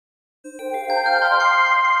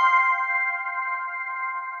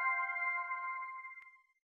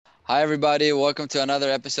Hi, everybody. Welcome to another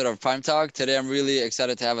episode of Prime Talk. Today, I'm really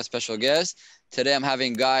excited to have a special guest. Today, I'm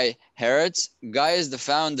having Guy Heretz. Guy is the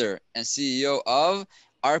founder and CEO of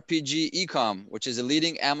RPGECOM, which is a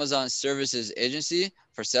leading Amazon services agency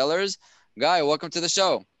for sellers. Guy, welcome to the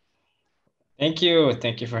show. Thank you.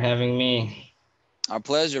 Thank you for having me. Our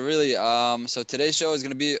pleasure, really. So today's show is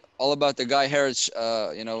going to be all about the Guy Heretz,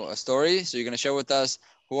 a story. So you're going to share with us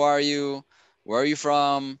who are you, where are you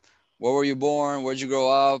from, where were you born, where'd you grow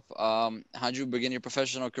up, how'd you begin your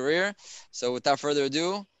professional career. So without further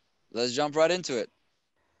ado, let's jump right into it.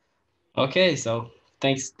 Okay, so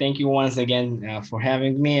thank you once again for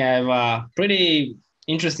having me. I have a pretty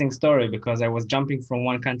interesting story because I was jumping from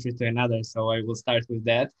one country to another. So I will start with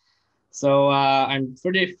that. So I'm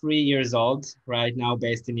 33 years old right now,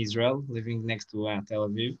 based in Israel, living next to Tel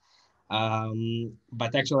Aviv.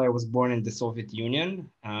 But actually, I was born in the Soviet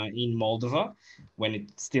Union, in Moldova, when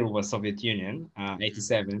it still was Soviet Union,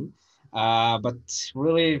 87. But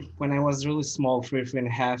really, when I was really small, three and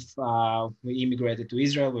a half, we immigrated to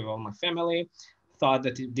Israel with all my family. Thought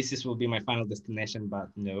that will be my final destination, but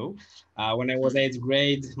no. When I was eighth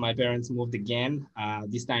grade, my parents moved again,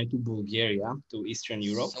 this time to Bulgaria, to Eastern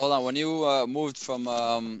Europe. So hold on, when you moved from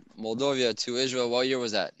Moldova to Israel, what year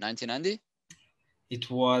was that? 1990? It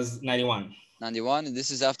was 91. 91?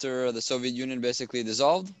 This is after the Soviet Union basically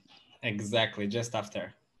dissolved? Exactly, just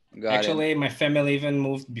after. Got it. Actually, my family even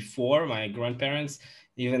moved before, my grandparents,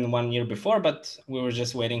 even 1 year before, but we were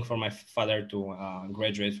just waiting for my father to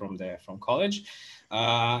graduate from college.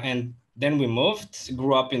 And then we moved,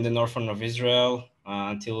 grew up in the northern of Israel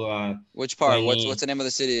until Which part? What's the name of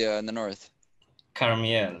the city in the north?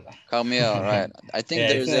 Carmiel. Carmiel, right. I think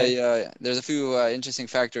Yeah, there's a few interesting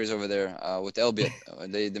factories over there with Elbit.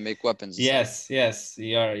 They make weapons and stuff. yes,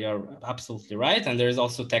 you're absolutely right. And there's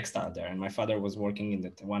also textile there. And my father was working in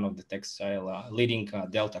one of the textile leading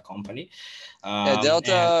Delta company. Yeah,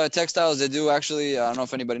 Delta And Textiles, they do actually, I don't know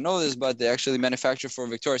if anybody knows this, but they actually manufacture for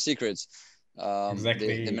Victoria's Secrets. They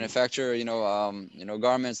exactly. manufacture,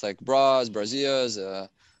 garments like bras, braziers,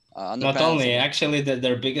 Not underpants. only, actually,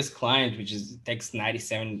 their biggest client, which takes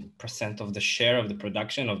 97% of the share of the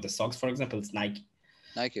production of the socks, for example, it's Nike.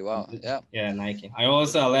 Nike, wow, yeah. Yeah, Nike. I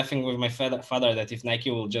was laughing with my father that if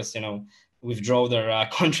Nike will just, withdraw their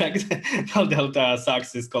contract, Delta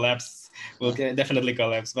socks is collapse, will definitely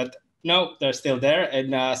collapse. But no, they're still there.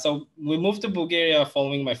 And so we moved to Bulgaria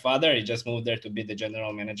following my father. He just moved there to be the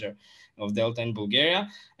general manager of Delta in Bulgaria.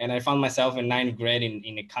 And I found myself in ninth grade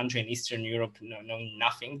in a country in Eastern Europe, knowing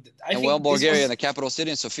nothing. Bulgaria, the capital city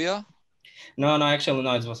in Sofia? No, actually,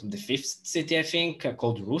 no. It was the fifth city, I think,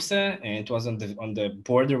 called Ruse, and it was on the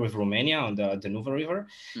border with Romania, on the Danuba River,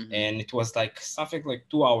 and it was like something like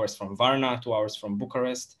 2 hours from Varna, 2 hours from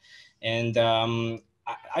Bucharest, and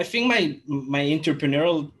I think my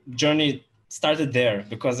entrepreneurial journey started there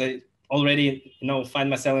because I already find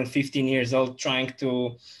myself in 15 years old trying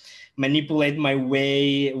to manipulate my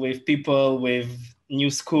way with people, with new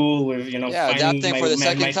school, with finding adapting for the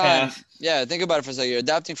second my time. path. Yeah, think about it for a second. You're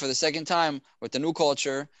adapting for the second time with the new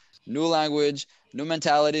culture, new language, new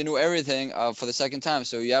mentality, new everything for the second time.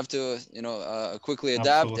 So you have to, quickly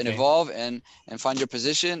adapt and Absolutely. evolve and find your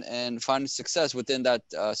position and find success within that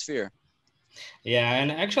sphere. Yeah,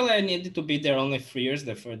 and actually, I needed to be there only 3 years.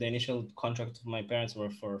 For the initial contract of my parents were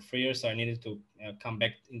for 3 years, so I needed to come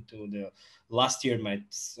back into the last year, my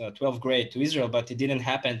 12th grade, to Israel, but it didn't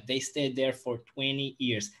happen. They stayed there for 20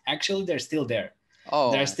 years. Actually, they're still there.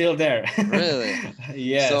 Oh, they're still there. really?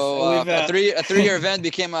 Yes. So a 3 year event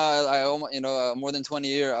became a more than 20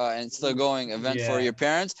 year and still going event for Yeah. your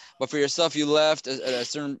parents, but for yourself, you left at a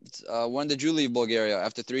certain. When did you leave Bulgaria?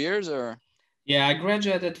 After 3 years, or? Yeah, I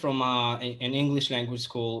graduated from an English language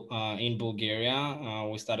school in Bulgaria.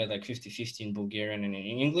 We started like 50-50 in Bulgarian and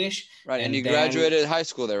in English. Right, and you then, graduated high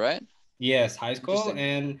school there, right? yes, high school. Interesting.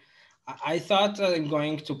 And I thought I'm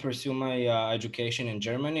going to pursue my education in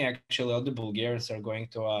Germany. Actually, all the Bulgarians are going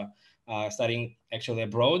to studying actually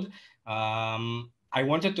abroad. I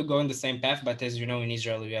wanted to go in the same path, but as you know, in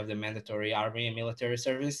Israel, we have the mandatory army and military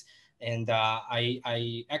service. And I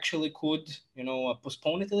actually could,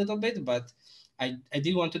 postpone it a little bit, but I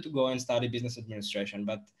did wanted to go and study business administration.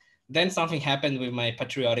 But then something happened with my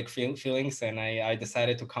patriotic feelings, and I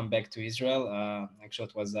decided to come back to Israel. Actually,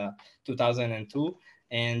 it was 2002,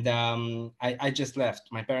 and I just left.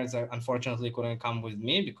 My parents unfortunately couldn't come with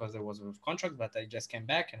me because there was a contract, but I just came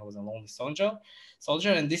back and I was a lonely soldier,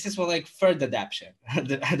 and this is for like third the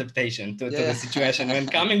adaptation to the situation. When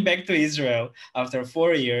coming back to Israel after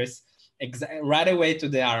 4 years, right away to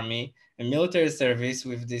the army, military service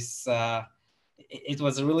with this. It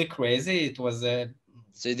was really crazy. It was a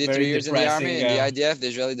So you did very 3 years in the army, depressing. in the IDF, the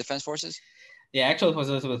Israeli Defense Forces? Yeah, actually, it was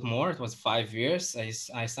a little bit more. It was 5 years.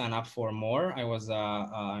 I signed up for more. I was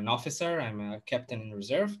an officer. I'm a captain in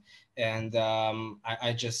reserve, and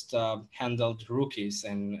I just handled rookies,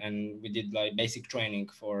 and we did like basic training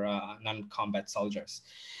for non-combat soldiers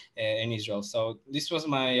in Israel. So this was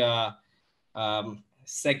my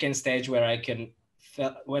second stage where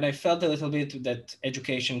when I felt a little bit that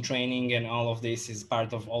education, training, and all of this is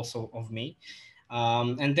part of also of me.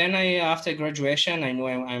 And then after graduation, I knew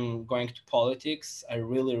I'm going to politics. I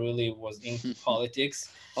really was into politics.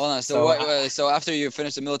 Hold on. So so after you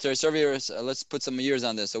finished the military service, let's put some years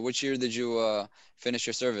on this. So which year did you finish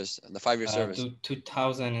your service, the 5-year service?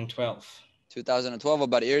 2012. 2012,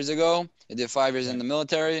 about years ago. You did 5 years in the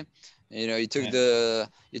military. You know, you took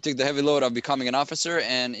the heavy load of becoming an officer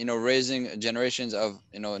and raising generations of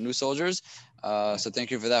new soldiers. So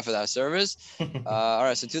thank you for that service. All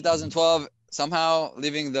right. So 2012, somehow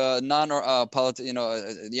leaving the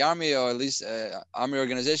the army, or at least army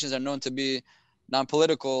organizations are known to be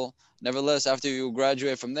non-political. Nevertheless, after you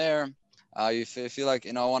graduate from there, you feel like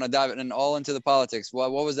I want to dive all into the politics.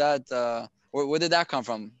 What was that? Where did that come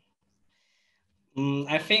from?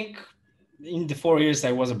 I think in the 4 years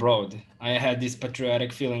I was abroad, I had these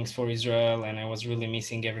patriotic feelings for Israel, and I was really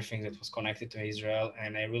missing everything that was connected to Israel,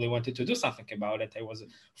 and I really wanted to do something about it. I was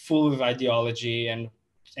full of ideology and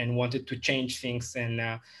wanted to change things, and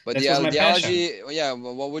but that the was my ideology, passion. yeah.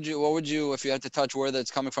 What would you, if you had to touch where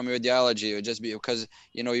that's coming from, your ideology? It would just be because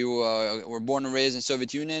you were born and raised in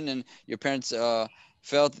Soviet Union, and your parents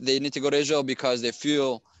felt they need to go to Israel because they feel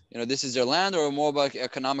this is their land, or more about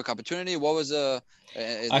economic opportunity? What was I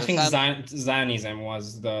the think family? Zionism was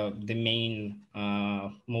the main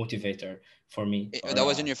motivator for me. That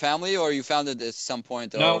was in your family, or you found it at some point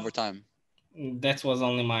No, over time? that was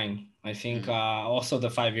only mine. I think also the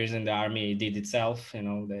 5 years in the army did itself.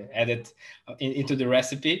 They added into the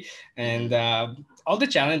recipe, and all the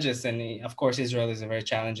challenges. And of course, Israel is a very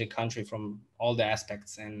challenging country from all the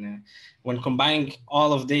aspects. And when combining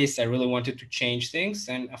all of this, I really wanted to change things.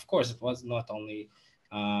 And of course, it was not only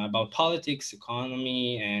about politics,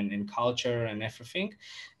 economy, and culture and everything.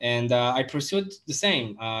 And I pursued the same,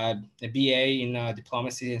 a BA in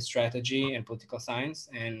diplomacy and strategy and political science.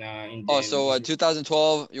 And Oh, so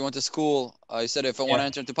 2012, you went to school. You said if I want to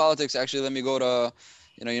yeah. enter into politics, actually let me go to,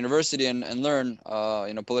 university and learn,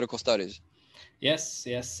 political studies. Yes.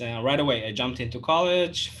 Right away, I jumped into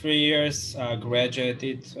college, 3 years,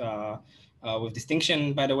 graduated with distinction,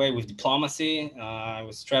 by the way, with diplomacy. I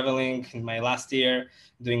was traveling in my last year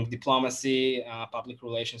doing diplomacy, public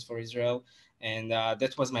relations for Israel. And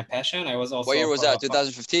that was my passion. I was What year also was that?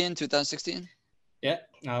 2015, 2016? Yeah,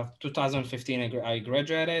 2015, I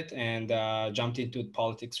graduated and jumped into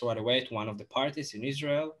politics right away to one of the parties in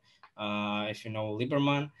Israel, if you know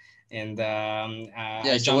Lieberman. And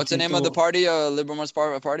Yeah. I So what's jumped the name of the into, party? Liberman's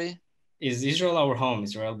party? is Israel our home,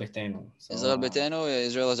 Israel Beitenu. So Israel Beitenu.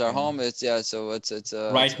 Israel is our yeah, home. So it's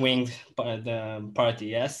right-wing the party,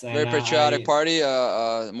 yes. very And patriotic party.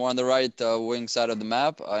 More on the right wing side of the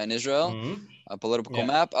map in Israel, mhm, a political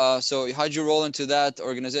yeah. map. So how'd you roll into that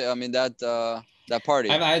organization? I mean that party.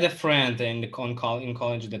 I had a friend in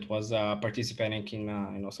college that was participating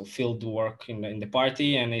in also field work in the party,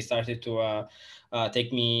 and he started to take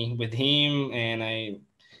me with him, and I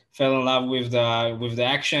fell in love with the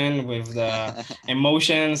action, with the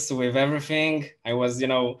emotions, with everything. I was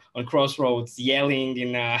on crossroads yelling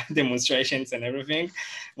in demonstrations and everything,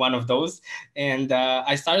 one of those. And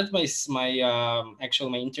I started my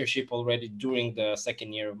internship already during the second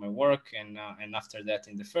year of my work, and after that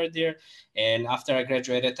in the third year. And after I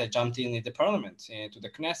graduated, I jumped in the parliament, to the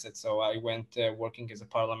Knesset. So I went working as a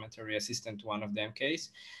parliamentary assistant to one of the MKs.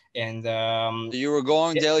 And So you were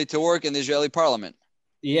going daily to work in the Israeli parliament.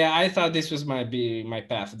 yeah, I thought this was my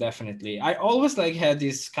path, definitely. I always had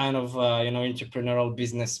this kind of entrepreneurial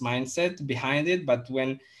business mindset behind it, but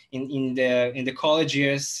when in the college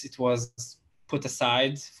years, it was put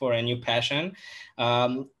aside for a new passion.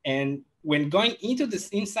 And when going into this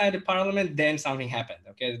inside the parliament, then something happened.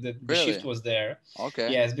 Okay, the shift Really? was there.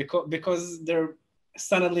 Okay. Yes, because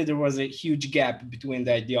suddenly there was a huge gap between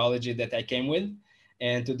the ideology that I came with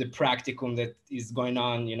and to the practicum that is going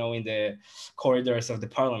on, in the corridors of the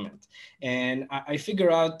parliament. And I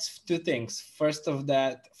figure out two things. First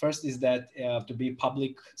is that to be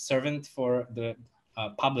public servant for the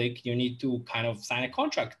public, you need to kind of sign a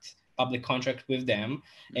public contract with them.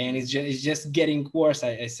 And it's just getting worse.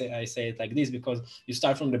 I say it like this because you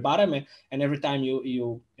start from the bottom, and every time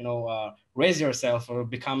you raise yourself or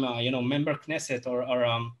become a member Knesset or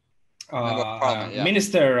Member of Parliament, yeah.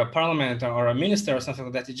 minister, a parliament, or a minister, or something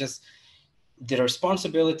like that. It just the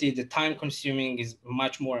responsibility, the time consuming is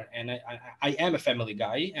much more. And I am a family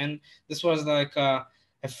guy, and this was like a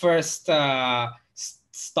first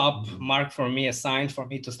stop mark for me, a sign for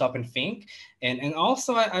me to stop and think. And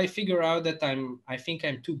also I figure out that I think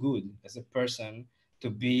I'm too good as a person to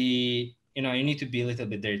be, you know, you need to be a little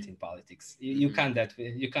bit dirty in politics. You can't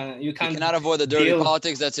you cannot avoid the dirty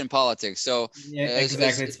politics that's in politics. So yeah,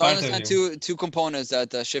 exactly. It's part of two components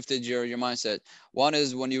that shifted your mindset. One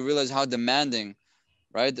is when you realize how demanding,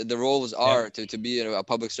 right, the roles are to be a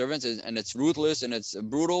public servant, and it's ruthless and it's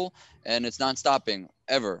brutal and it's non-stopping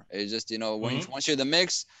ever. It's just, you know, once you're in the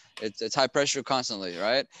mix, it's high pressure constantly,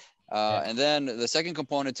 right? And then the second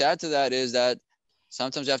component to add to that is that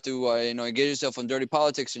sometimes you have to you know, engage yourself in dirty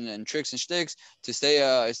politics and tricks and shticks to stay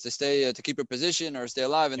to keep your position or stay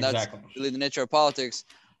alive, and that's really the nature of politics.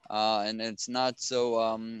 And it's not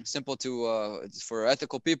so simple to for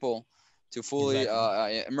ethical people to fully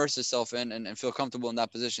immerse yourself in and feel comfortable in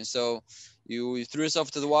that position. So you threw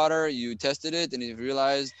yourself to the water, you tested it, and you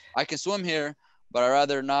realized, I can swim here, but I'd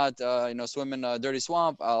rather not you know, swim in a dirty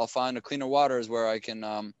swamp. I'll find a cleaner waters where I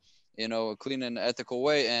can you know, clean in an ethical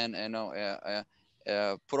way and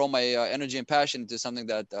put all my energy and passion into something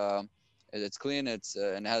that it's clean,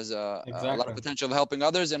 and has a lot of potential of helping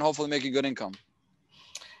others and hopefully making good income.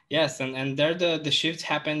 Yes, and there the shift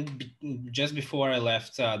happened just before I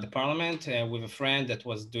left the parliament with a friend that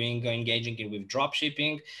was engaging with drop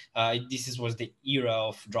shipping. This was the era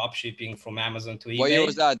of drop shipping from Amazon to eBay. What year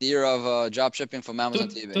was that? The era of drop shipping from Amazon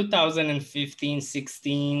to eBay? 2015,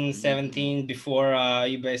 16, 17, before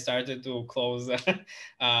eBay started to close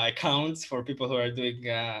accounts for people who are doing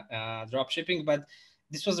drop shipping. But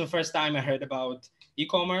this was the first time I heard about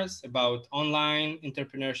e-commerce, about online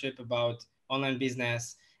entrepreneurship, about online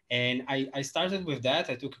business. And I started with that.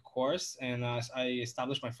 I took a course and I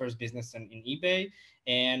established my first business in eBay.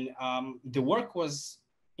 And the work was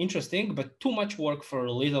interesting, but too much work for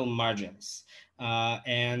little margins.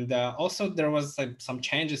 And also there was some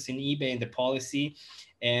changes in eBay in the policy.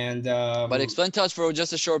 And but explain to us for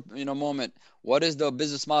just a short, you know, moment, what is the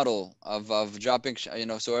business model of dropping, you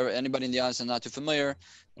know, so anybody in the audience is not too familiar,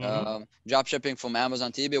 drop shipping from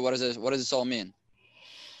Amazon to eBay, what does this all mean?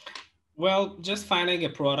 Well, just finding a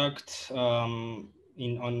product on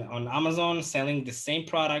Amazon, selling the same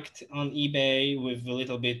product on eBay with a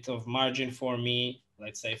little bit of margin for me,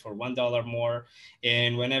 let's say for $1 more.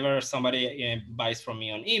 And whenever somebody buys from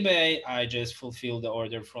me on eBay, I just fulfill the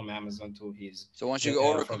order from Amazon to his. So once you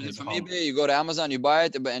order from eBay, you go to Amazon, you buy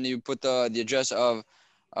it, and you put the address of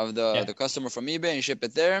the customer from eBay and you ship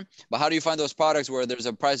it there. But how do you find those products where there's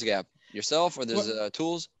a price gap? Yourself, or there's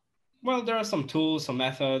tools? Well, there are some tools, some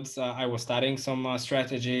methods. I was studying some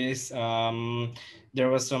strategies. There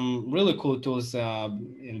was some really cool tools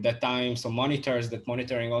in that time, some monitors that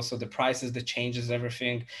monitoring also the prices, that changes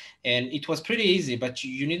everything. And it was pretty easy, but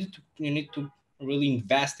you need to really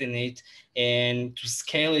invest in it and to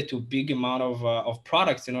scale it to a big amount of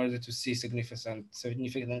products in order to see significant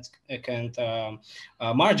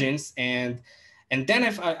margins. And then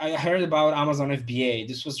I heard about Amazon FBA.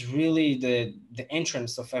 This was really the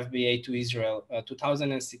entrance of FBA to Israel.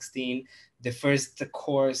 2016, the first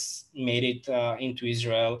course made it into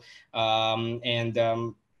Israel.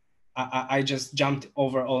 I just jumped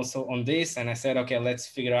over also on this, and I said, okay, let's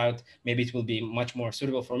figure out, maybe it will be much more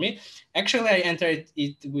suitable for me. Actually, I entered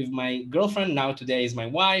it with my girlfriend. Now today is my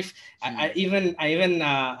wife. I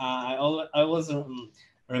was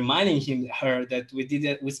reminding her that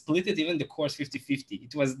we split it, even the course 50-50.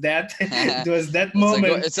 It was that it was that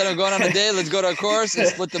moment. Like, instead of going on a date, let's go to a course and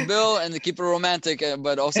split the bill and keep it romantic,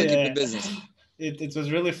 but also keep the business. It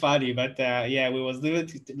was really funny, but we was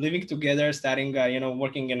living together, starting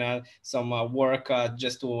working in some work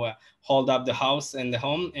just to hold up the house and the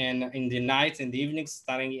home, and in the nights and the evenings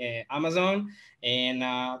starting Amazon, and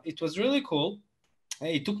it was really cool.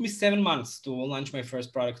 It took me 7 months to launch my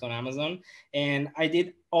first product on Amazon, and I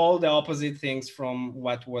did all the opposite things from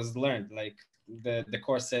what was learned. Like the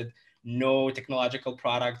course said, no technological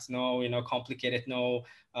products, no complicated, no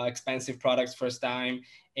expensive products first time.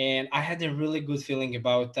 And I had a really good feeling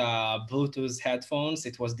about Bluetooth headphones.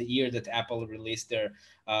 It was the year that Apple released their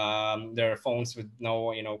phones with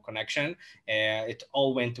no connection. It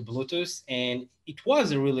all went to Bluetooth, and it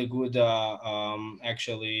was a really good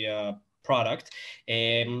product.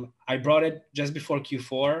 I brought it just before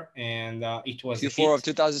Q4, and it was Q4 of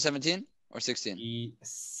 2017 or 16?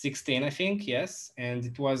 16, I think, yes. And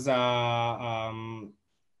it was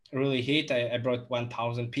really hit. I brought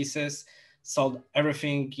 1,000 pieces, sold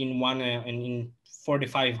everything in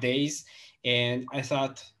 45 days. And I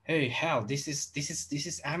thought, hey, hell, this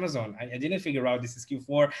is Amazon. I didn't figure out this is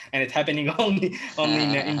Q4, and it's happening only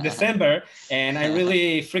in December. And I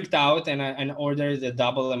really freaked out, and ordered the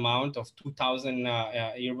double amount of 2,000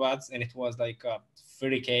 earbuds, and it was like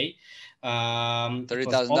 30K. It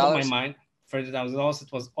was all of my $30,000. mind, $30,000.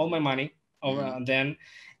 It was all my money over then,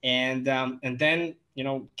 and then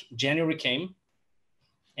January came,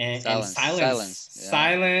 and Yeah.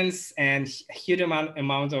 silence, and huge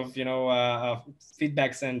amount of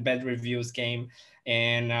feedbacks and bad reviews came.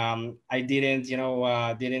 And I didn't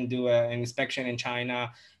do an inspection in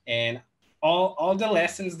China, and all the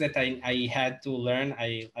lessons that I had to learn,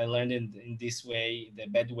 I learned in this way, the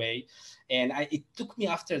bad way. And it took me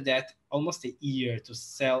after that almost a year to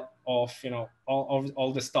sell off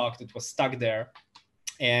all the stock that was stuck there.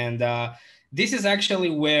 And this is actually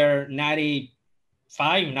where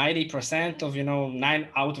 90% of 9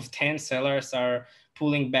 out of 10 sellers are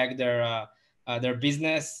pulling back their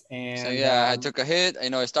business. So And yeah, I took a hit.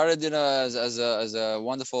 I started as a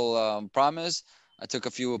wonderful promise. I took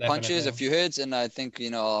a few punches, a definitely, few hits, and I think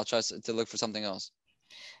I'll try to look for something else.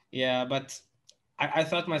 yeah, but I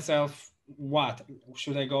thought myself, what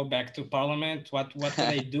should I go back to parliament? What would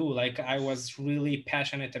I do? Like, I was really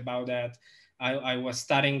passionate about that. I was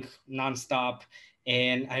studying nonstop,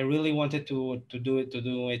 and I really wanted to do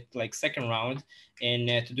it like second round, and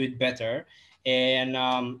to do it better. And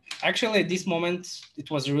actually, at this moment,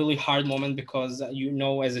 it was a really hard moment, because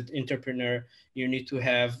as an entrepreneur, you need to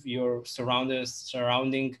have your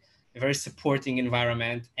surrounding a very supporting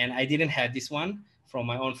environment, and I didn't have this one from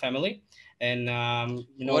my own family. And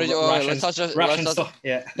What did you? Oh, let's touch. Let's touch. So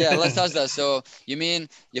yeah. Yeah, let's touch that. So you mean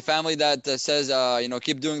your family that says,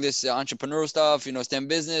 keep doing this entrepreneurial stuff, stay in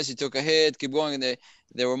business. You took a hit, keep going, and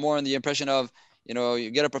they were more in the impression of, you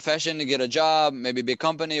get a profession, you get a job, maybe a big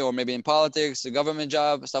company, or maybe in politics, a government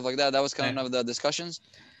job, stuff like that. That was kind of the discussions.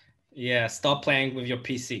 Yeah, stop playing with your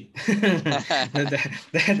PC.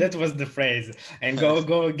 that was the phrase. And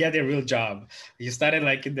go get a real job. You started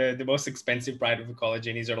like the most expensive private college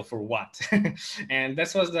in Israel for what? And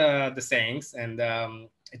that was the sayings. And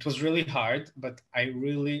it was really hard, but I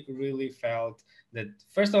really, really felt that,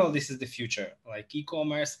 first of all, this is the future. Like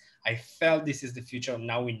e-commerce, I felt this is the future.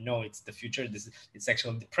 Now we know it's the future. It's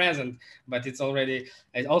actually the present, but it's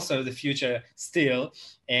also the future still.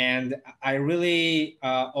 And I really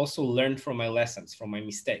also learned from my lessons, from my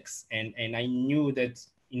mistakes. And I knew that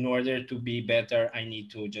in order to be better, I need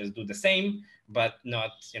to just do the same, but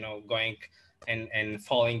not going and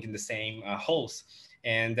falling in the same holes.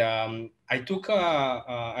 And I took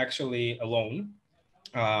actually a loan,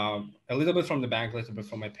 a little bit from the bank, a little bit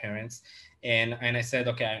from my parents. And I said,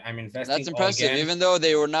 okay, I'm investing That's all impressive. again. Even though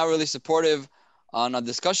they were not really supportive on a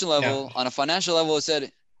discussion Yeah. level, on a financial level, it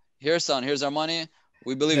said, "Here, son, here's our money.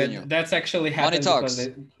 We believe in you." That's actually Money happened because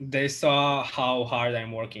talks. they saw how hard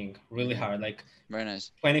I'm working, really hard, like Very nice.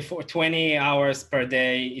 20 hours per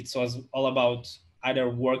day. It was all about either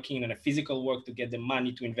working on a physical work to get the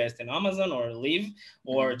money to invest in Amazon or live,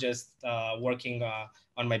 or just working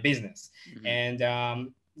on my business. And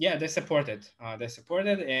yeah, they supported.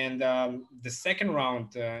 And the second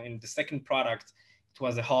round, in the second product, it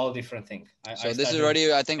was a whole different thing. So I this is started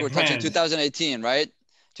already, I think a we're touching brand. 2018, right?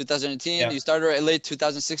 2018. Yeah. You started late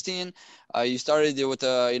 2016. You started with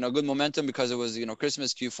good momentum because it was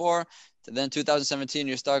Christmas Q4. Then 2017,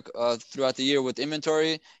 you're stuck throughout the year with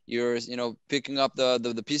inventory. You're picking up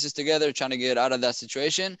the pieces together, trying to get out of that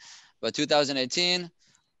situation. But 2018,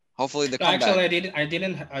 hopefully the No, comeback. actually, I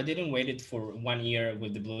didn't wait it for 1 year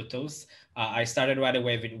with the Bluetooth. I started right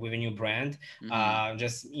away with a new brand.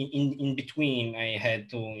 Just in between, I had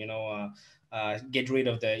to get rid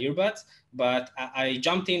of the earbuds, but I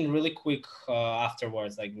jumped in really quick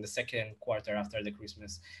afterwards, like in the second quarter after the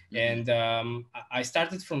Christmas. And I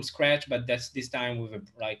started from scratch, but that's this time with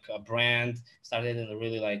a brand. Started in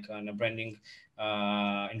really like on a branding.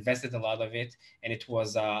 Invested a lot of it, and it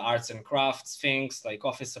was arts and crafts things like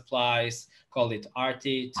office supplies. Called it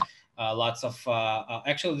Artit. Lots of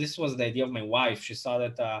actually, this was the idea of my wife. She saw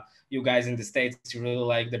that you guys in the States, you really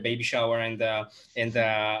like the baby shower and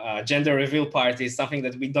gender reveal parties, something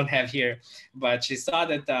that we don't have here. But she saw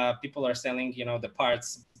that people are selling the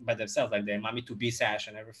parts by themselves, like the mommy to be sash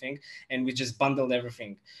and everything, and we just bundled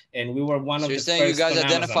everything. And we were one So of you're the saying you first guys on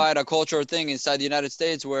Amazon. identified a cultural thing inside the United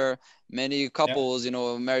States where many Yeah. couples,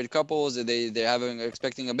 married couples, they're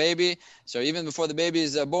expecting a baby. So even before the baby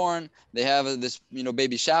is born, they have this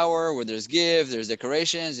baby shower where there's gifts, there's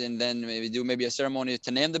decorations, and then maybe a ceremony to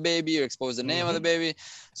name the baby or expose the name of the baby,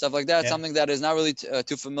 stuff like that. Yeah. Something that is not really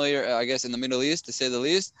too familiar, I guess, in the Middle East, to say the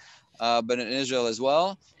least, but in Israel as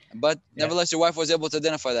well. But nevertheless, your wife was able to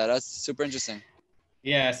identify that. That's super interesting.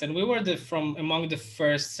 Yes, and we were from among the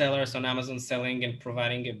first sellers on Amazon selling and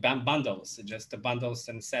providing bundles, just the bundles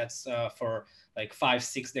and sets for like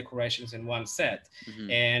 5-6 decorations in one set.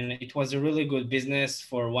 And it was a really good business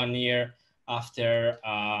for 1 year after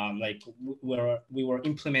like we were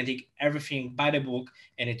implementing everything by the book,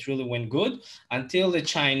 and it really went good until the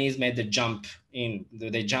Chinese made the jump in.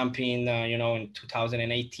 They jump in, in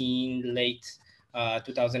 2018, late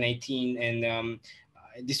 2018, and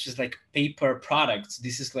this was like paper products.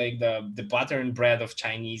 This is like the butter and bread of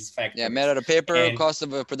Chinese factories. Yeah, made out of paper. And cost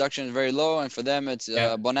of production is very low, and for them it's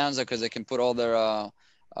bonanza because they can put all their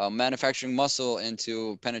manufacturing muscle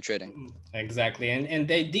into penetrating. Exactly, and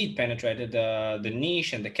they did penetrate the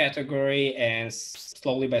niche and the category, and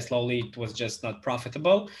slowly by slowly it was just not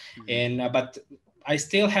profitable. And but I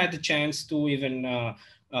still had the chance to even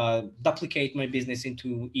duplicate my business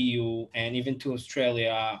into EU and even to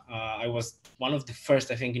Australia. I was one of the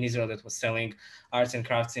first, I think, in Israel that was selling arts and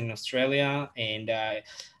crafts in Australia, and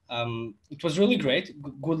it was really great.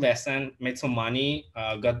 Good lesson. Made some money,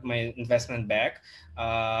 got my investment back,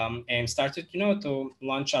 and started, to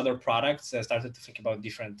launch other products. I started to think about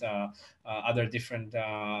different other different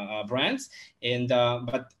brands, and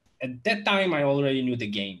but at that time I already knew the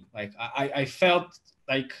game. Like I felt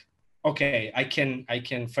like, okay, I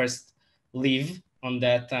can first live on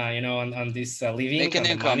that, on this living. Make an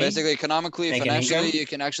income, basically, economically, financially. You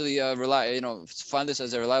can actually rely, find this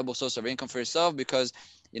as a reliable source of income for yourself because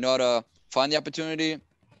you know how to find the opportunity,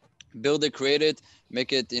 build it, create it,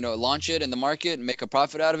 make it, launch it in the market, make a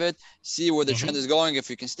profit out of it, see where the trend is going, if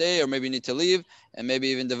you can stay, or maybe you need to leave, and maybe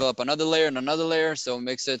even develop another layer and another layer. So it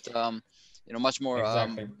makes it, much more,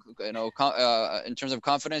 in terms of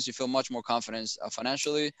confidence, you feel much more confidence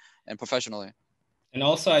financially and professionally. And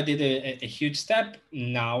also I did a huge step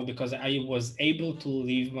now because I was able to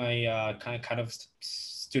leave my kind of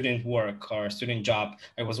student work or student job.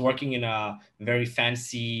 I was working in a very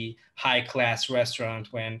fancy, high-class restaurant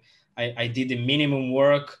when I did the minimum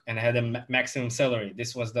work and I had a maximum salary.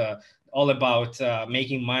 This was all about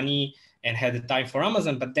making money and had the time for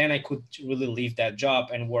Amazon, but then I could really leave that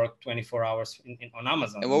job and work 24 hours on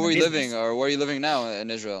Amazon. And where were you living, or where are you living now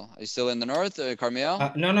in Israel? Are you still in the north, Carmiel?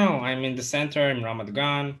 No, I'm in the center, in Ramat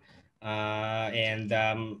Gan, and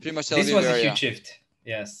pretty much this was a area. huge shift.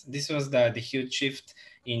 Yes, this was the huge shift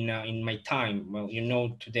in my time. Well,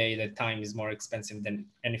 today that time is more expensive than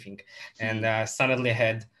anything, and suddenly I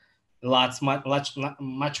had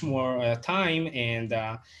much more time, and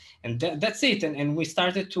that's it. And we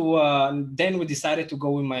started to then we decided to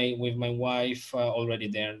go with my wife already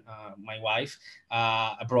there, my wife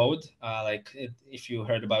abroad, like if you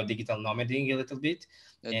heard about digital nomading a little bit.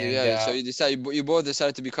 So you both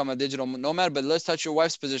decided to become a digital nomad. But let's touch your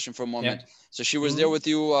wife's position for a moment. So she was there with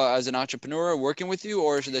you as an entrepreneur, working with you,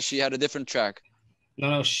 or that she had a different track?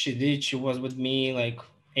 No, she did. She was with me like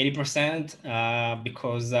 80%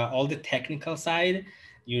 because all the technical side,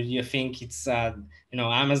 you think it's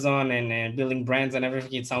Amazon and building brands and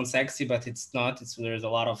everything. It sounds sexy, but it's not. There's a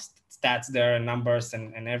lot of stats there, and numbers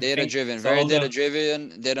and everything. Data driven, so very data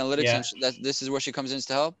driven, data analytics. Yeah. And this is where she comes in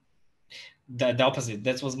to help. The opposite.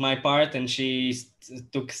 That was my part, and she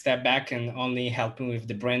took a step back and only helping with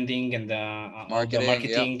the branding and the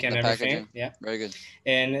marketing and everything. Packaging. Yeah, very good.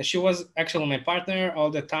 And she was actually my partner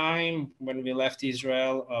all the time. When we left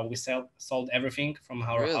Israel, we sold everything from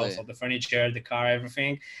our house, all the furniture, the car,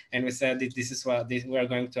 everything, and we said this is what we are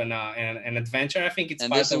going to an adventure. I think it's.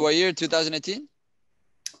 And this is what year? 2018.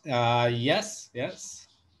 Yes.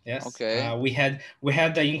 Okay. We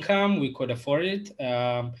had the income, we could afford it,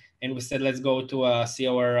 and we said, let's go to see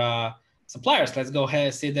our suppliers. Let's go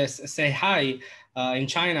ahead, say hi in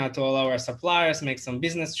China to all our suppliers, make some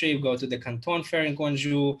business trip, go to the Canton Fair in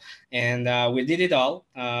Guangzhou, and we did it all.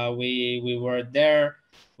 We were there.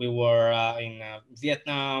 We were in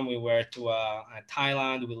Vietnam. We were to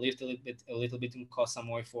Thailand. We lived a little bit in Koh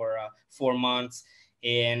Samui for 4 months.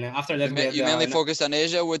 And after that, you mainly focused on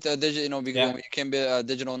Asia with digital, because when you became a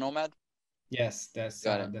digital nomad. Yes, that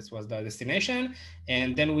was the destination,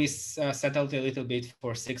 and then we settled a little bit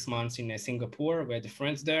for 6 months in Singapore. We had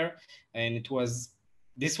friends there, and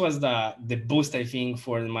this was the boost, I think,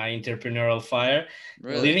 for my entrepreneurial fire.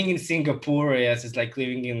 Really? Living in Singapore, yes, it's like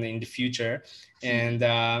living in the future. And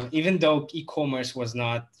even though e-commerce was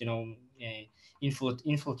not,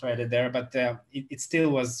 infiltrated there, but it still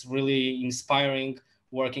was really inspiring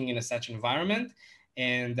working in such environment.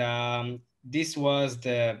 And this was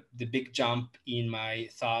the big jump in my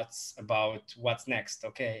thoughts about what's next.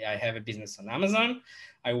 Okay, I have a business on Amazon.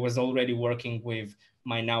 I was already working with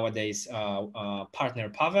my nowadays partner,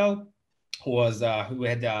 Pavel. was we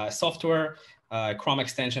had software, Chrome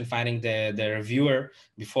extension finding the reviewer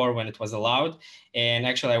before when it was allowed. And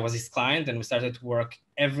actually I was his client, and we started to work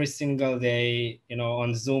every single day,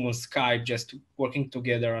 on Zoom, on Skype, just working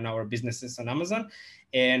together on our businesses on Amazon.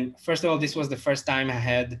 And first of all, this was the first time I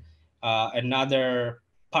had another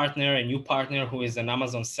partner, a new partner who is an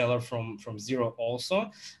Amazon seller from zero also.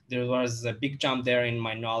 There was a big jump there in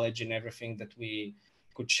my knowledge and everything that we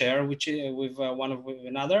could share with one of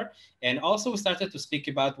another. And also we started to speak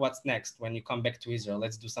about what's next when you come back to Israel.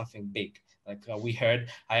 Let's do something big. Like we heard,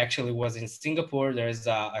 I actually was in Singapore. There's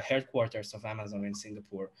a headquarters of Amazon in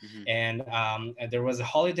Singapore. And there was a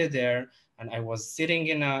holiday there, and I was sitting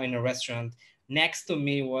in a restaurant. Next to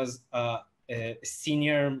me was a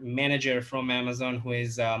senior manager from Amazon who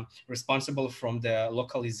is responsible from the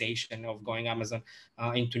localization of going Amazon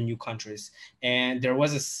into new countries. And there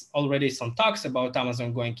was already some talks about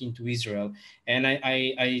Amazon going into Israel. And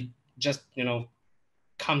I just,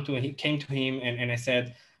 came to him and I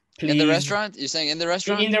said, please. In the restaurant? You're saying in the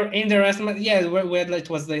restaurant? In the restaurant, yeah. It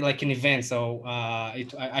was like an event, so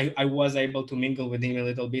I was able to mingle with him a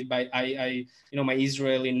little bit. But I my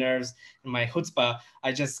Israeli nerves and my chutzpah,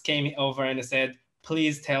 I just came over and I said,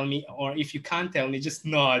 please tell me, or if you can't tell me, just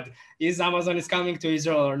nod. Is Amazon is coming to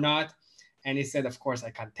Israel or not? And he said, of course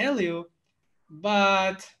I can't tell you,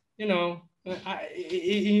 but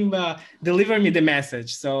deliver me the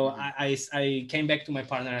message. So I came back to my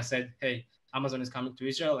partner and I said, hey, Amazon is coming to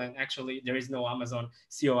Israel, and actually there is no Amazon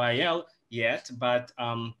COIL yet, but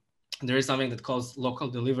there is something that calls local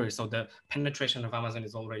delivery. So the penetration of Amazon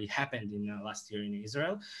has already happened in last year in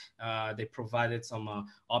Israel. They provided some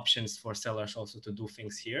options for sellers also to do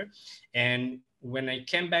things here. And when I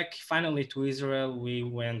came back finally to Israel, we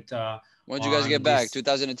went. When did you guys get back?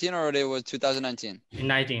 2018 or it was 2019?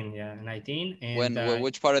 19, yeah, 19. And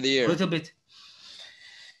which part of the year? A little bit.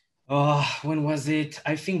 When was it?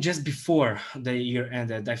 I think just before the year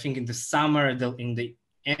ended. I think in the summer, in the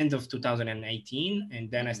end of 2018, and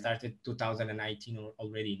then I started 2019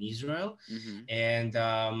 already in Israel. And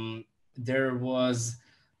there was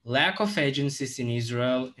lack of agencies in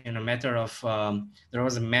Israel in a matter of there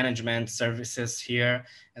was a management services here,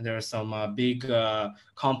 and there are some big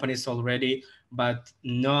companies already, but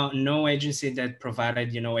no agency that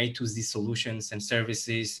provided A to Z solutions and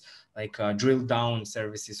services, like drill down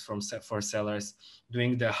services for sellers,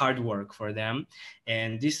 doing the hard work for them.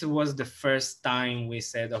 And this was the first time we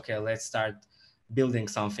said, okay, let's start building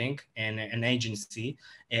something and an agency.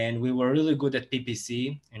 And we were really good at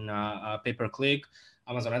PPC and pay-per-click,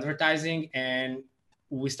 Amazon advertising. And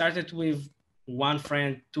we started with one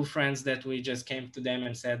friend, two friends that we just came to them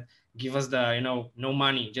and said, give us the, no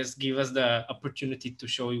money, just give us the opportunity to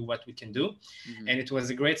show you what we can do. And it was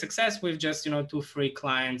a great success with just, 2-3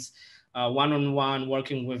 clients, one-on-one,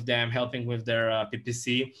 working with them, helping with their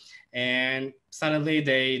PPC. And suddenly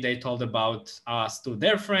they told about us to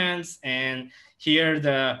their friends. And here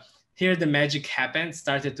the magic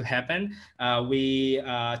started to happen. We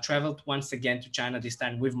traveled once again to China, this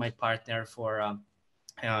time with my partner for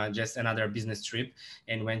just another business trip,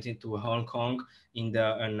 and went into Hong Kong in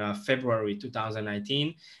February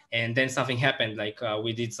 2019. And then something happened, like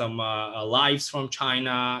we did some lives from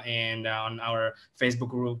China, and on our Facebook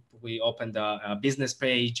group we opened a business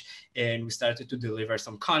page, and we started to deliver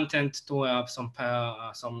some content to some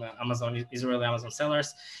Israeli Amazon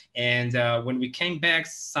sellers. And when we came back,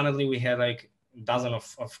 suddenly we had like dozen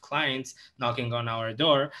of clients knocking on our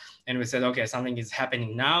door, and we said, okay, something is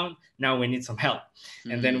happening now we need some help.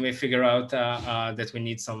 And then we figure out that we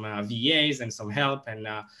need some VAs and some help. And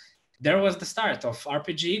there was the start of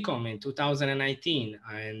RPGECOM in 2019.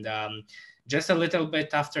 And just a little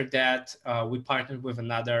bit after that, we partnered with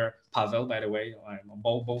another Pavel, by the way.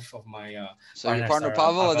 Both of my so your partner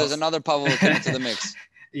Pavel, or there's another Pavel coming to the mix?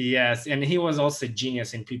 Yes, and he was also a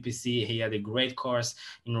genius in PPC. He had a great course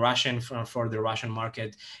in Russian for the Russian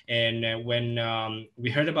market. And when we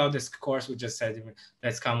heard about this course, we just said,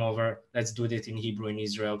 let's come over, let's do it in Hebrew in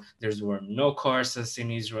Israel. There were no courses in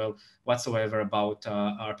Israel whatsoever about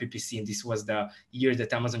our PPC. And this was the year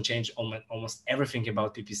that Amazon changed almost everything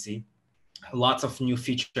about PPC. Lots of new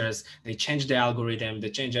features. They changed the algorithm, they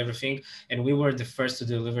changed everything. And we were the first to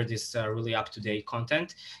deliver this really up-to-date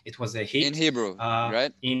content. It was a hit. In Hebrew,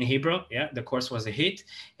 right? In Hebrew, yeah. The course was a hit.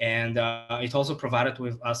 And it also provided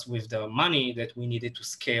us with the money that we needed to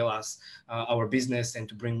scale our business and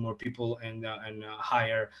to bring more people and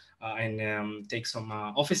hire and take some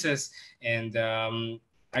offices. And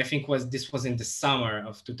I think this was in the summer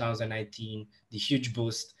of 2019, the huge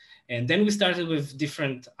boost. And then we started with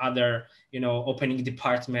different other, opening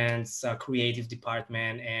departments, creative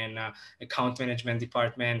department, and account management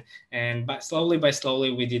department. And slowly by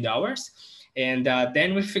slowly, we did ours. And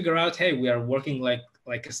then we figure out, hey, we are working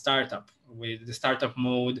like a startup with the startup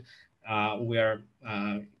mode. We are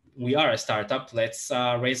a startup. Let's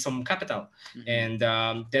raise some capital. And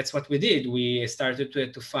that's what we did. We started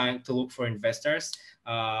to look for investors.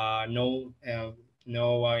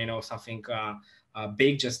 Something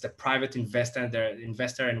big, just a private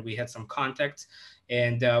investor, and we had some contacts,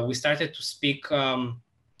 and we started to speak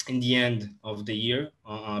in the end of the year,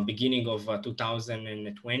 beginning of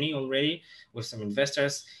 2020 already, with some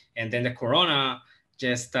investors. And then the corona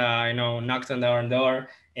just knocked on our door,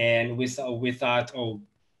 and we thought, oh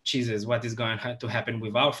Jesus, what is going to happen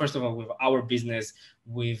with first of all, with our business,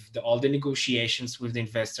 with all the negotiations with the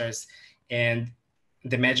investors. And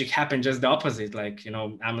the magic happened just the opposite. Like,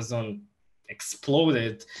 Amazon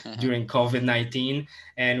exploded during COVID-19,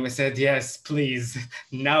 and we said, yes, please,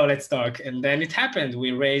 now let's talk. And then it happened.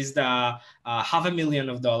 We raised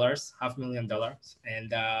 $500,000,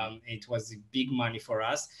 and it was big money for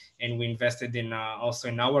us. And we invested in also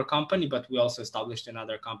in our company, but we also established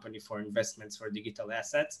another company for investments for digital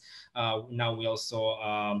assets. Now we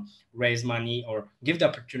also raise money or give the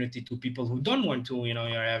opportunity to people who don't want to,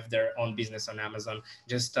 have their own business on Amazon,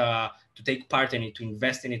 just to take part in it, to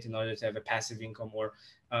invest in it in order to have a passive income. Or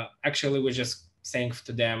actually, we're just saying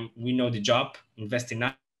to them, we know the job, invest in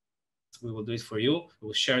us, we will do it for you, we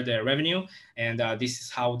will share the revenue. And this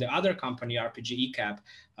is how the other company, RPGECOM,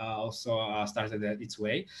 also started its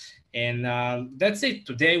way. And that's it.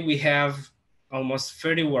 Today we have almost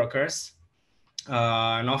 30 workers,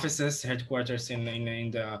 and offices, headquarters in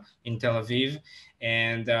Tel Aviv,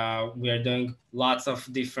 and we are doing lots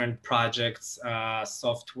of different projects,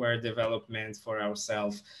 software development for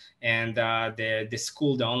ourselves, and the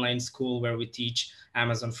school, the online school where we teach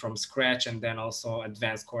Amazon from scratch, and then also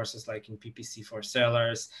advanced courses like in PPC for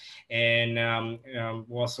sellers. And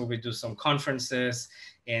also we do some conferences,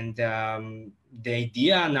 and the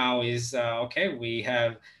idea now is okay, we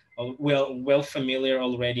have well familiar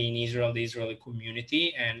already in Israel, the Israeli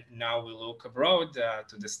community, and now we look abroad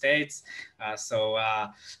to the States. So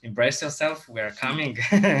embrace yourself, we are coming.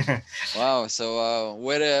 Wow. So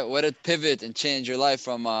way to pivot and change your life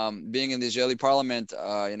from being in the Israeli parliament,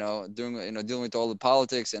 dealing with all the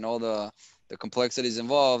politics and all the complexities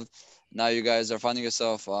involved. Now you guys are finding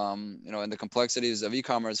yourself, in the complexities of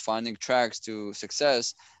e-commerce, finding tracks to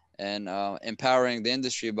success and empowering the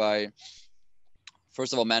industry by,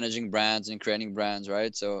 first of all, managing brands and creating brands,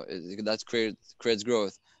 right? So that's creates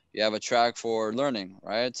growth. You have a track for learning,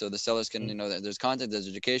 right? So the sellers can, there's content, there's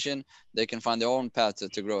education, they can find their own path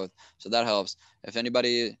to growth. So that helps. If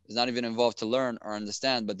anybody is not even involved to learn or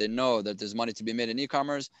understand, but they know that there's money to be made in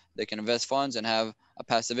e-commerce, they can invest funds and have a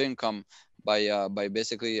passive income by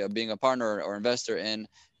basically being a partner or investor in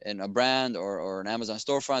a brand or an Amazon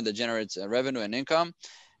storefront that generates revenue and income.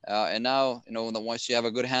 And now, once you have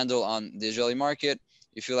a good handle on the Israeli market,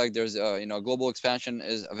 you feel like there's global expansion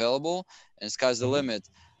is available, and sky's the limit.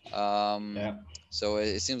 Yeah. So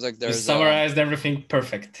it seems like there's you summarized everything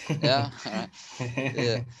perfect. Yeah.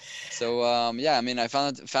 Yeah. So I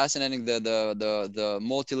found it fascinating the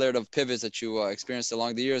multi-layered of pivots that you experienced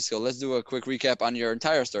along the years. So let's do a quick recap on your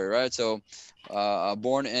entire story, right? So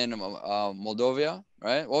born in Moldova,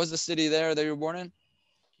 right? What was the city there that you were born in?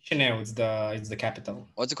 Kishinev, it's the capital.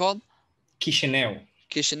 What's it called? Kishinev.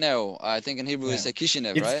 Kishinev. I think in Hebrew they say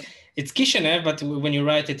Kishinev, right? It's Kishinev, but when you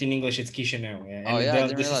write it in English, it's Kishinev. Yeah. And I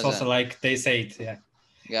didn't this realize is also that. like they say it. Yeah.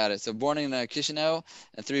 Got it. So born in Kishinev,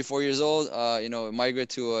 and 3-4 years old, migrate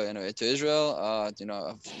to Israel,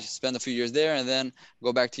 spend a few years there, and then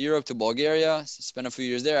go back to Europe, to Bulgaria, spend a few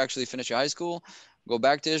years there, actually finish your high school, go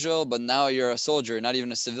back to Israel, but now you're a soldier, not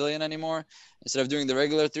even a civilian anymore. Instead of doing the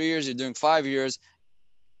regular 3 years, you're doing 5 years,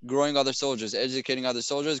 growing other soldiers, educating other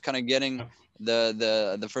soldiers, kind of getting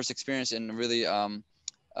the first experience in really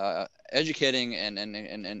educating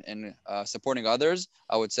and supporting others,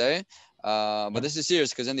 I would say. But this is serious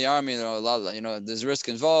because in the army, a lot, there's risk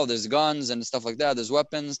involved. There's guns and stuff like that. There's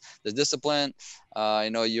weapons. There's discipline.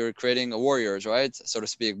 You're creating warriors, right, so to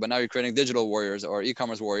speak. But now you're creating digital warriors or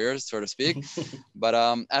e-commerce warriors, so to speak. But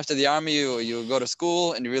after the army, you go to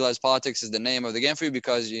school and you realize politics is the name of the game for you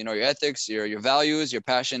because your ethics, your values, your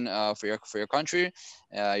passion for your country,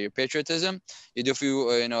 your patriotism. You do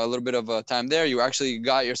a little bit of time there. You actually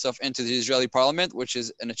got yourself into the Israeli parliament, which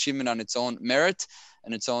is an achievement on its own merit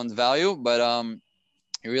and its own value. But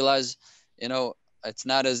you realize, it's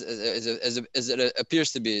not as it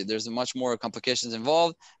appears to be. There's much more complications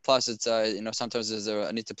involved. Plus, it's sometimes there's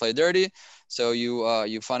a need to play dirty. So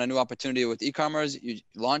you find a new opportunity with e-commerce, you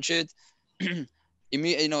launch it.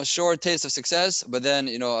 Short taste of success, but then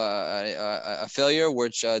a failure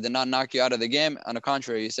which did not knock you out of the game. On the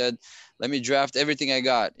contrary, you said, let me draft everything I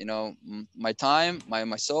got, my time,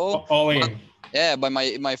 my soul, all in. yeah, by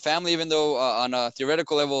my family, even though on a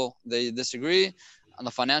theoretical level they disagree, on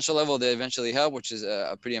the financial level they eventually help, which is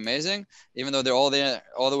pretty amazing, even though they're all the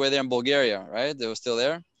way there in Bulgaria, right? They were still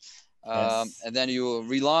there. Yes. And then you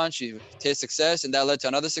relaunch, you taste success, and that led to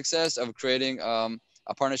another success of creating a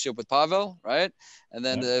partnership with Pavel, right? And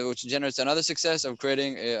then which generates another success of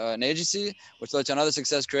creating an agency, which led to another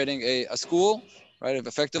success creating a school, right?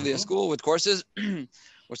 Effectively a school with courses,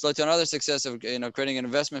 which led to another success of creating an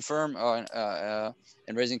investment firm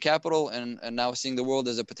and raising capital, and now seeing the world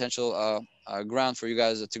as a potential ground for you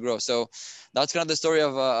guys to grow. So that's kind of the story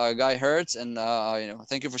of Guy Heretz, and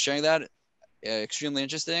thank you for sharing that. Extremely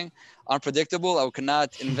interesting, unpredictable. I could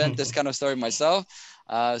not invent this kind of story myself.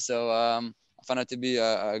 I found it to be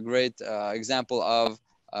a great example of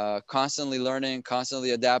constantly learning,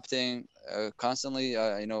 constantly adapting, constantly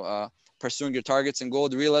pursuing your targets and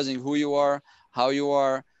goals, realizing who you are, how you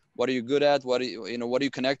are, what are you good at, what do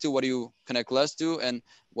you connect to, what do you connect less to, and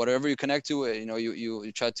whatever you connect to,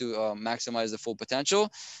 you try to maximize the full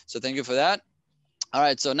potential. So thank you for that. All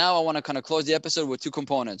right, so now I want to kind of close the episode with two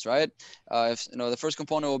components, right? The first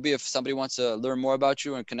component will be if somebody wants to learn more about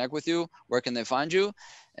you and connect with you, where can they find you?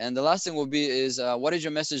 And the last thing will be is what is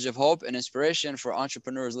your message of hope and inspiration for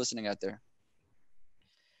entrepreneurs listening out there?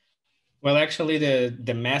 Well, actually,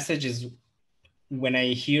 the message is, when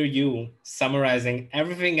I hear you summarizing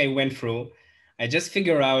everything I went through, I just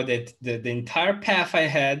figure out that the entire path I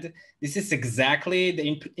had, this is exactly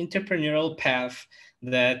the entrepreneurial path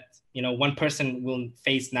that one person will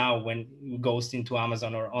face now when he goes into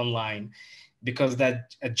Amazon or online, because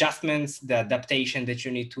that adjustments, the adaptation that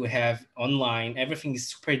you need to have online, everything is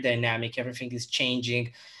super dynamic, everything is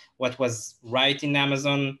changing. What was right in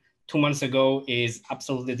Amazon 2 months ago is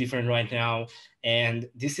absolutely different right now. And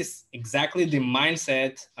this is exactly the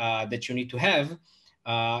mindset that you need to have.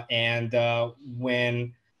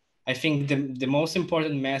 When I think the most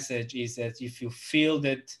important message is that if you feel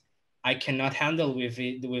that I cannot handle with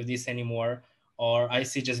this anymore, or I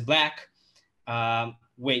see just black,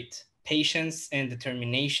 wait. Patience and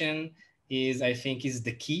determination is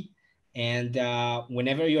the key. And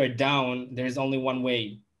whenever you are down, there's only one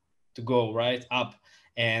way to go, right? Up.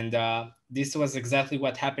 And this was exactly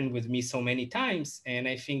what happened with me so many times. And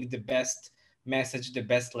I think the best message, the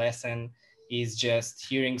best lesson is just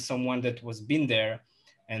hearing someone that was been there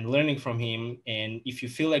and learning from him. And if you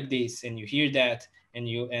feel like this and you hear that and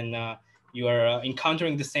you are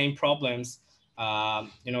encountering the same problems,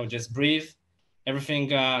 just breathe. Everything,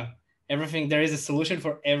 there is a solution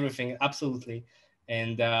for everything, absolutely.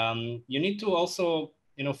 And you need to also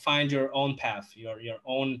find your own path, your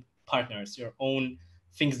own partners, your own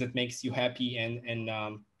things that makes you happy and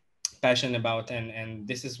passionate about, and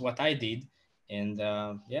this is what I did. And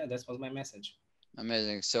that was my message.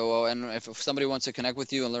 Amazing. So and if somebody wants to connect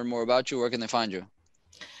with you and learn more about you, where can they find you?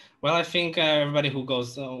 Well, I think everybody who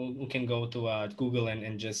can go to Google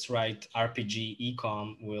and just write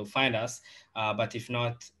RPGECOM will find us. But if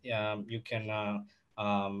not, you can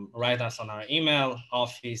write us on our email,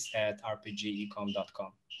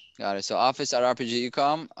 office@rpgecom.com. Got it. So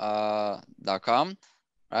office@rpgecom.com,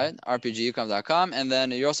 right? rpgecom.com. And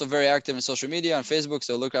then you're also very active in social media on Facebook,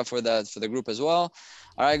 so look out for that for the group as well.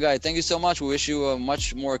 All right, guys, thank you so much. We wish you a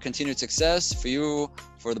much more continued success for you,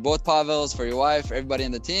 for both Pavels, for your wife, for everybody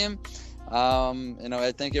in the team.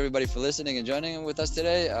 I thank everybody for listening and joining with us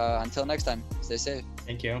today. Until next time, stay safe.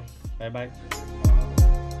 Thank you. Bye-bye.